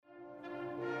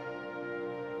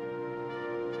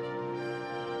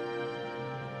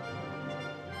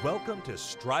Welcome to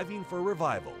Striving for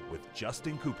Revival with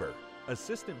Justin Cooper,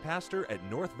 Assistant Pastor at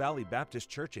North Valley Baptist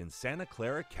Church in Santa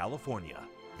Clara, California.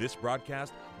 This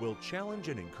broadcast will challenge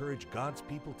and encourage God's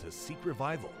people to seek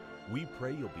revival. We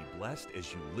pray you'll be blessed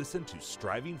as you listen to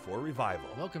Striving for Revival.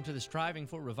 Welcome to the Striving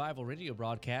for Revival radio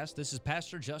broadcast. This is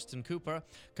Pastor Justin Cooper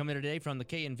coming today from the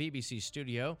KNVBC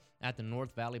studio at the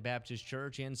North Valley Baptist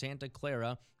Church in Santa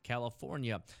Clara,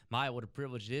 California. What a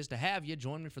privilege it is to have you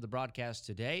join me for the broadcast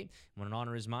today. What an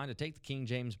honor is mine to take the King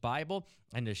James Bible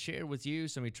and to share with you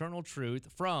some eternal truth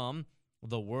from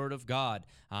the Word of God.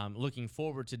 I'm looking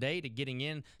forward today to getting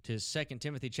into 2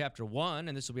 Timothy chapter 1,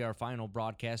 and this will be our final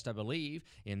broadcast, I believe,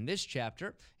 in this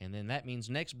chapter, and then that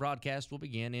means next broadcast will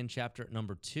begin in chapter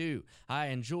number 2. I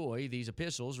enjoy these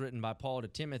epistles written by Paul to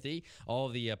Timothy, all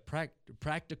the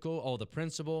practical, all the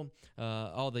principle,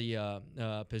 all the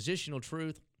positional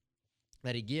truth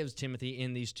that he gives Timothy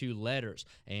in these two letters.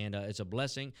 And it's a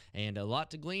blessing and a lot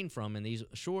to glean from in these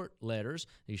short letters,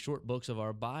 these short books of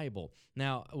our Bible.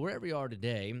 Now, wherever you are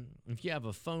today, if you have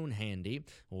a phone handy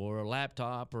or a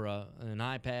laptop or an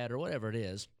iPad or whatever it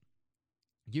is,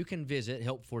 you can visit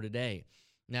Help for Today.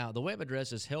 Now, the web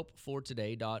address is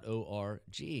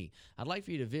helpfortoday.org. I'd like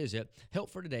for you to visit. Help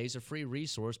for Today is a free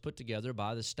resource put together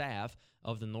by the staff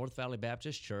of the North Valley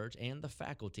Baptist Church and the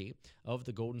faculty of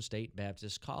the Golden State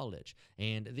Baptist College.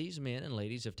 And these men and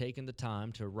ladies have taken the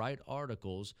time to write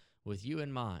articles with you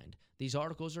in mind. These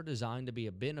articles are designed to be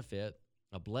a benefit,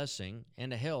 a blessing,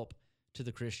 and a help to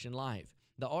the Christian life.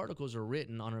 The articles are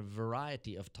written on a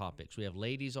variety of topics. We have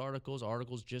ladies' articles,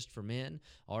 articles just for men,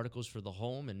 articles for the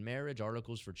home and marriage,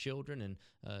 articles for children and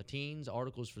teens,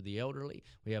 articles for the elderly.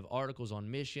 We have articles on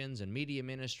missions and media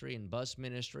ministry and bus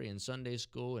ministry and Sunday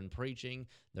school and preaching,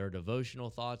 their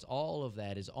devotional thoughts. All of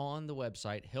that is on the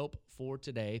website,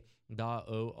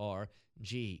 helpfortoday.org.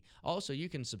 Also, you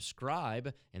can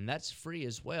subscribe, and that's free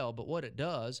as well, but what it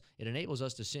does, it enables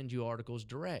us to send you articles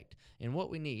direct. And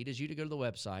what we need is you to go to the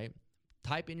website,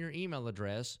 type in your email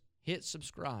address, hit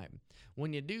subscribe.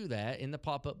 When you do that, in the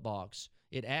pop-up box,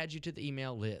 it adds you to the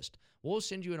email list. We'll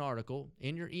send you an article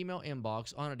in your email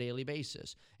inbox on a daily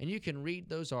basis, and you can read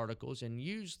those articles and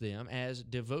use them as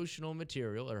devotional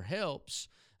material or helps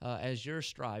as you're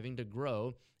striving to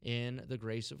grow in the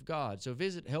grace of God. So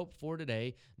visit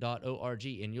helpfortoday.org,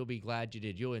 and you'll be glad you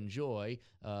did. You'll enjoy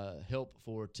Help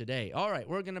for Today. All right,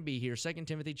 we're going to be here, 2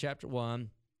 Timothy chapter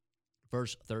 1,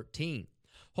 verse 13.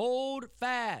 Hold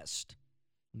fast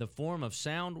the form of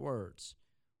sound words,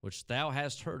 which thou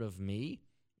hast heard of me,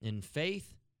 in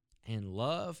faith and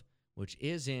love, which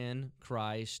is in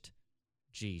Christ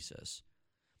Jesus.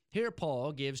 Here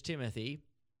Paul gives Timothy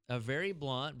a very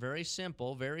blunt, very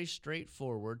simple, very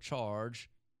straightforward charge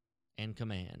and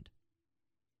command.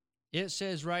 It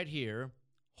says right here,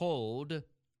 hold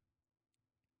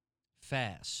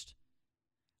fast.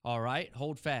 All right,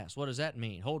 hold fast. What does that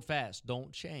mean? Hold fast,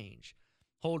 don't change.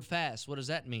 Hold fast. What does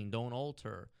that mean? Don't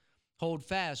alter. Hold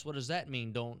fast. What does that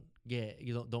mean? Don't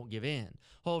give in.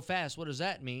 Hold fast. What does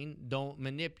that mean? Don't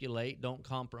manipulate. Don't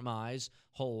compromise.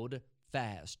 Hold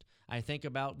fast. I think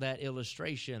about that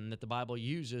illustration that the Bible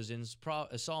uses in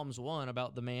Psalms 1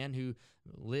 about the man who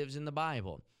lives in the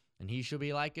Bible. And he shall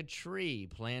be like a tree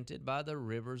planted by the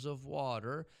rivers of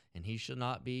water, and he shall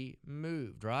not be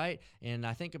moved, right? And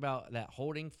I think about that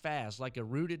holding fast like a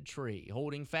rooted tree,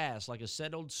 holding fast like a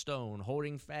settled stone,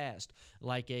 holding fast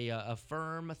like a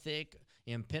firm, thick,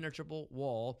 impenetrable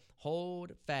wall.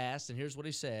 Hold fast, and here's what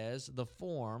he says, the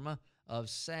form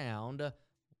of sound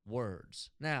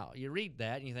words. Now, you read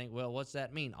that, and you think, well, what's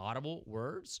that mean? Audible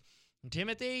words?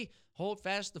 Timothy, hold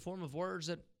fast the form of words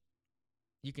that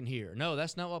you can hear. No,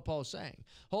 that's not what Paul's saying.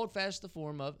 Hold fast the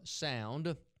form of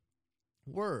sound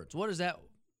words. What does that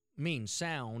mean,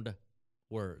 sound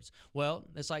words? Well,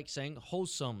 it's like saying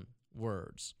wholesome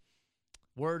words.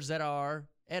 Words that are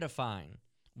edifying.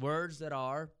 Words that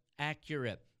are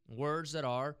accurate. Words that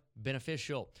are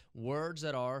beneficial. Words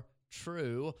that are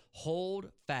true. Hold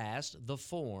fast the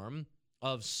form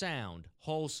of sound,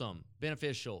 wholesome,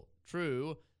 beneficial,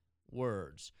 true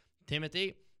words.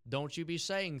 Timothy, don't you be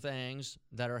saying things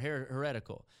that are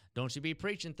heretical. Don't you be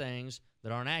preaching things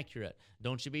that aren't accurate.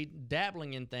 Don't you be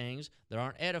dabbling in things that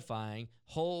aren't edifying.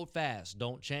 Hold fast.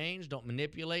 Don't change. Don't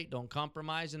manipulate. Don't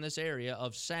compromise in this area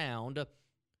of sound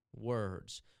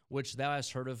words, which thou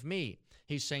hast heard of me.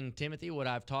 He's saying, Timothy, what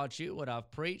I've taught you, what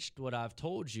I've preached, what I've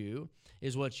told you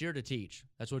is what you're to teach.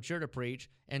 That's what you're to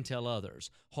preach and tell others.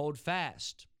 Hold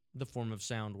fast the form of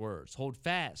sound words. Hold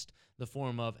fast the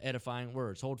form of edifying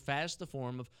words. Hold fast the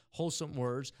form of wholesome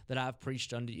words that I've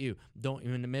preached unto you. Don't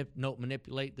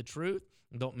manipulate the truth.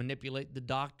 Don't manipulate the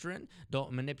doctrine.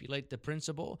 Don't manipulate the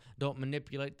principle. Don't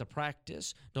manipulate the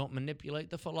practice. Don't manipulate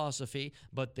the philosophy.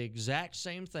 But the exact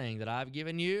same thing that I've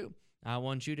given you, I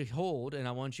want you to hold, and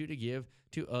I want you to give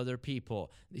to other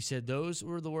people. He said, those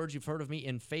were the words you've heard of me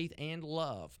in faith and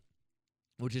love,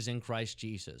 which is in Christ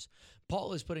Jesus.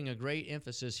 Paul is putting a great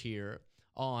emphasis here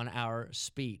on our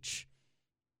speech.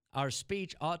 Our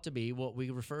speech ought to be what we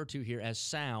refer to here as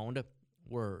sound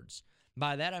words.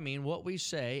 By that I mean what we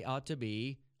say ought to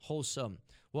be wholesome.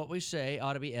 What we say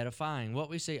ought to be edifying. What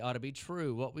we say ought to be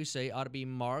true. What we say ought to be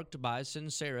marked by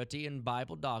sincerity and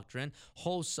Bible doctrine,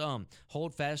 wholesome.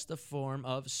 Hold fast the form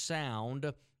of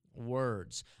sound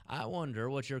words. I wonder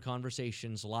what your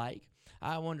conversation's like.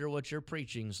 I wonder what your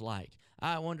preaching's like.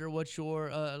 I wonder what your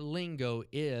lingo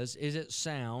is. Is it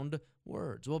sound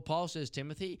words? Well, Paul says,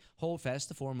 Timothy, hold fast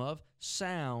the form of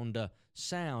sound,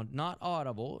 not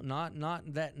audible,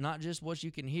 not just what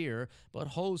you can hear, but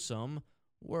wholesome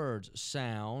words,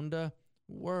 sound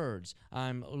words.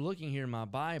 I'm looking here in my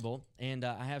Bible, and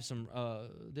I have some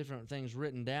different things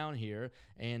written down here,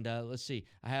 and let's see.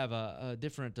 I have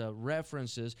different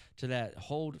references to that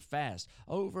hold fast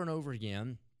over and over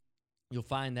again. You'll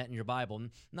find that in your Bible,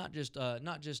 not just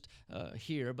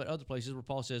here, but other places where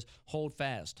Paul says, hold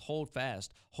fast, hold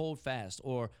fast, hold fast,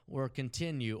 or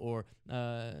continue, or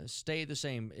stay the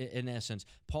same in essence.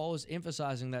 Paul is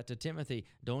emphasizing that to Timothy.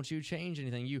 Don't you change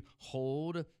anything. You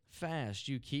hold fast.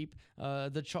 You keep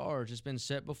the charge that's been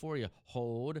set before you.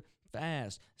 Hold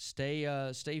fast.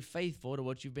 Stay faithful to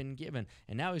what you've been given.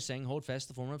 And now he's saying, hold fast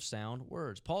the form of sound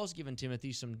words. Paul's given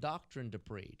Timothy some doctrine to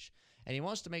preach. And he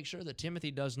wants to make sure that Timothy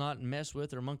does not mess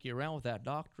with or monkey around with that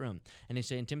doctrine. And he's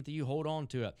saying, Timothy, you hold on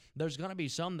to it. There's going to be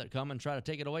some that come and try to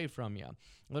take it away from you.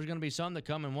 There's going to be some that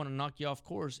come and want to knock you off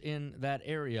course in that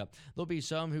area. There'll be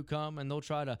some who come and they'll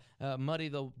try to muddy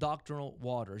the doctrinal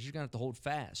waters. You're going to have to hold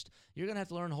fast. You're going to have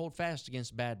to learn to hold fast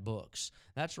against bad books.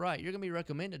 That's right. You're going to be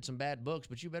recommended some bad books,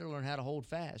 but you better learn how to hold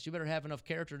fast. You better have enough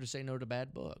character to say no to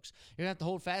bad books. You're going to have to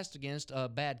hold fast against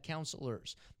bad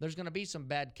counselors. There's going to be some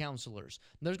bad counselors.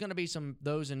 There's going to be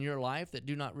those in your life that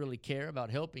do not really care about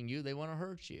helping you. They want to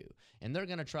hurt you. And they're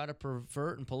going to try to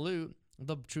pervert and pollute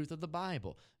the truth of the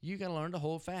Bible. You got to learn to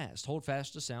hold fast. Hold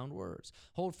fast to sound words.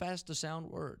 Hold fast to sound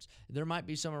words. There might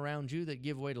be some around you that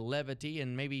give way to levity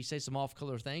and maybe say some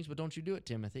off-color things, but don't you do it,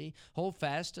 Timothy. Hold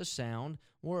fast to sound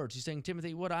words. He's saying,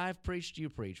 Timothy, what I've preached, you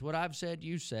preach. What I've said,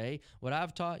 you say. What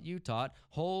I've taught, you taught.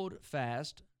 Hold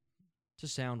fast to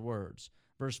sound words.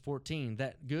 Verse 14,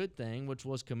 that good thing which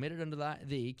was committed unto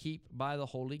thee, keep by the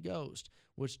Holy Ghost,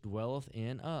 which dwelleth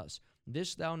in us.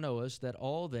 This thou knowest, that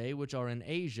all they which are in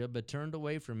Asia but turned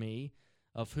away from me,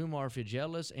 of whom are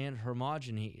Phygellus and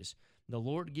Hermogenes. The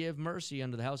Lord give mercy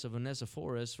unto the house of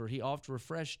Onesiphorus, for he oft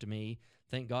refreshed me.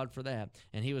 Thank God for that.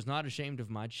 And he was not ashamed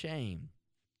of my shame.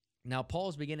 Now,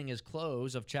 Paul's beginning his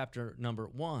close of chapter number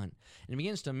 1, and he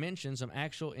begins to mention some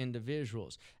actual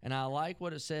individuals. And I like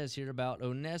what it says here about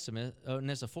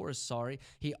Onesiphorus,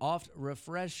 he oft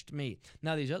refreshed me.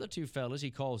 Now, these other two fellows he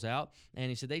calls out, and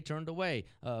he said they turned away.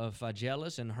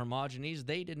 Phygellus and Hermogenes,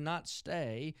 they did not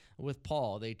stay with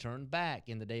Paul. They turned back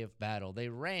in the day of battle. They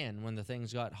ran when the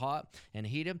things got hot and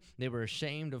heated. They were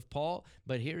ashamed of Paul.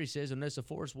 But here he says,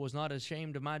 Onesiphorus was not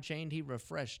ashamed of my chain. He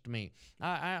refreshed me.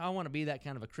 I want to be that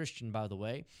kind of a Christian. By the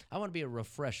way, I want to be a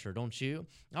refresher, don't you?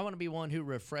 I want to be one who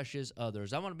refreshes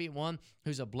others. I want to be one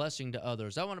who's a blessing to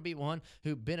others. I want to be one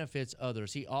who benefits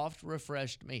others. He oft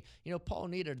refreshed me. You know, Paul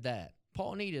needed that.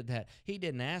 Paul needed that. He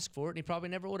didn't ask for it, and he probably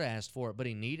never would have asked for it, but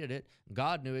he needed it.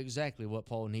 God knew exactly what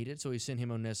Paul needed, so he sent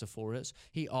him Onesiphorus.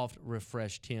 He oft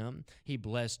refreshed him. He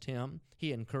blessed him.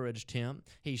 He encouraged him.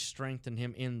 He strengthened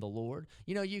him in the Lord.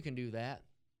 You know, you can do that.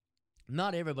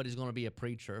 Not everybody's going to be a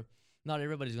preacher. Not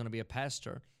everybody's going to be a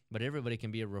pastor. But everybody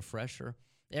can be a refresher.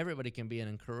 Everybody can be an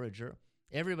encourager.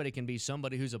 Everybody can be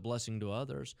somebody who's a blessing to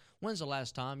others. When's the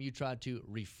last time you tried to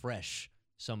refresh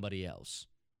somebody else?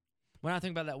 When I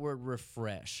think about that word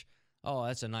refresh, oh,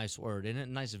 that's a nice word, isn't it?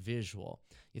 A nice visual.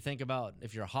 You think about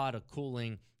if you're hot, a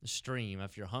cooling stream.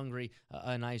 If you're hungry,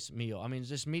 a nice meal. I mean, it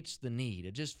just meets the need.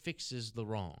 It just fixes the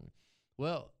wrong.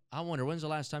 Well, I wonder, when's the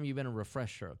last time you've been a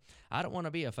refresher? I don't want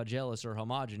to be a Phygellus or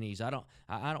Hermogenes. I don't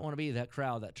want to be that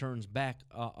crowd that turns back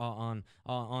on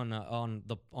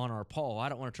our Paul. I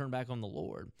don't want to turn back on the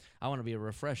Lord. I want to be a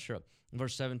refresher.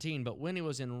 Verse 17, but when he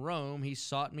was in Rome, he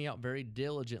sought me out very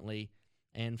diligently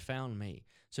and found me.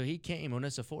 So he came,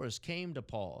 Onesiphorus came to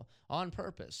Paul on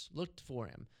purpose, looked for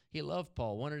him. He loved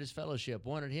Paul, wanted his fellowship,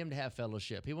 wanted him to have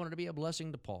fellowship. He wanted to be a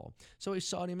blessing to Paul. So he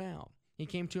sought him out. He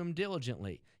came to him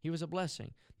diligently. He was a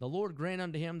blessing. The Lord grant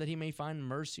unto him that he may find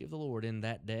mercy of the Lord in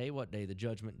that day. What day? The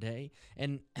judgment day.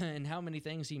 And how many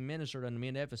things he ministered unto me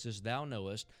in Ephesus, thou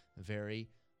knowest very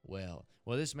well.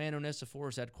 Well, this man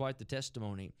Onesiphorus had quite the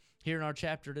testimony. Here in our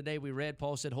chapter today, we read,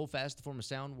 Paul said, hold fast the form of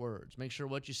sound words. Make sure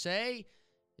what you say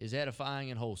is edifying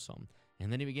and wholesome.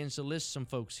 And then he begins to list some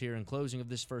folks here in closing of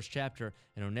this first chapter.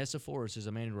 And Onesiphorus is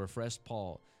a man who refreshed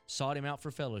Paul, sought him out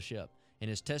for fellowship. And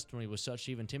his testimony was such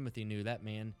even Timothy knew that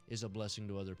man is a blessing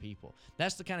to other people.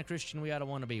 That's the kind of Christian we ought to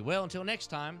want to be. Well, until next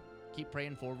time, keep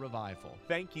praying for revival.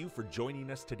 Thank you for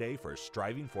joining us today for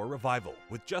Striving for Revival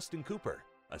with Justin Cooper,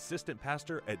 Assistant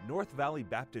Pastor at North Valley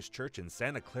Baptist Church in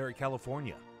Santa Clara,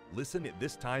 California. Listen at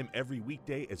this time every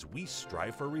weekday as we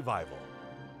strive for revival.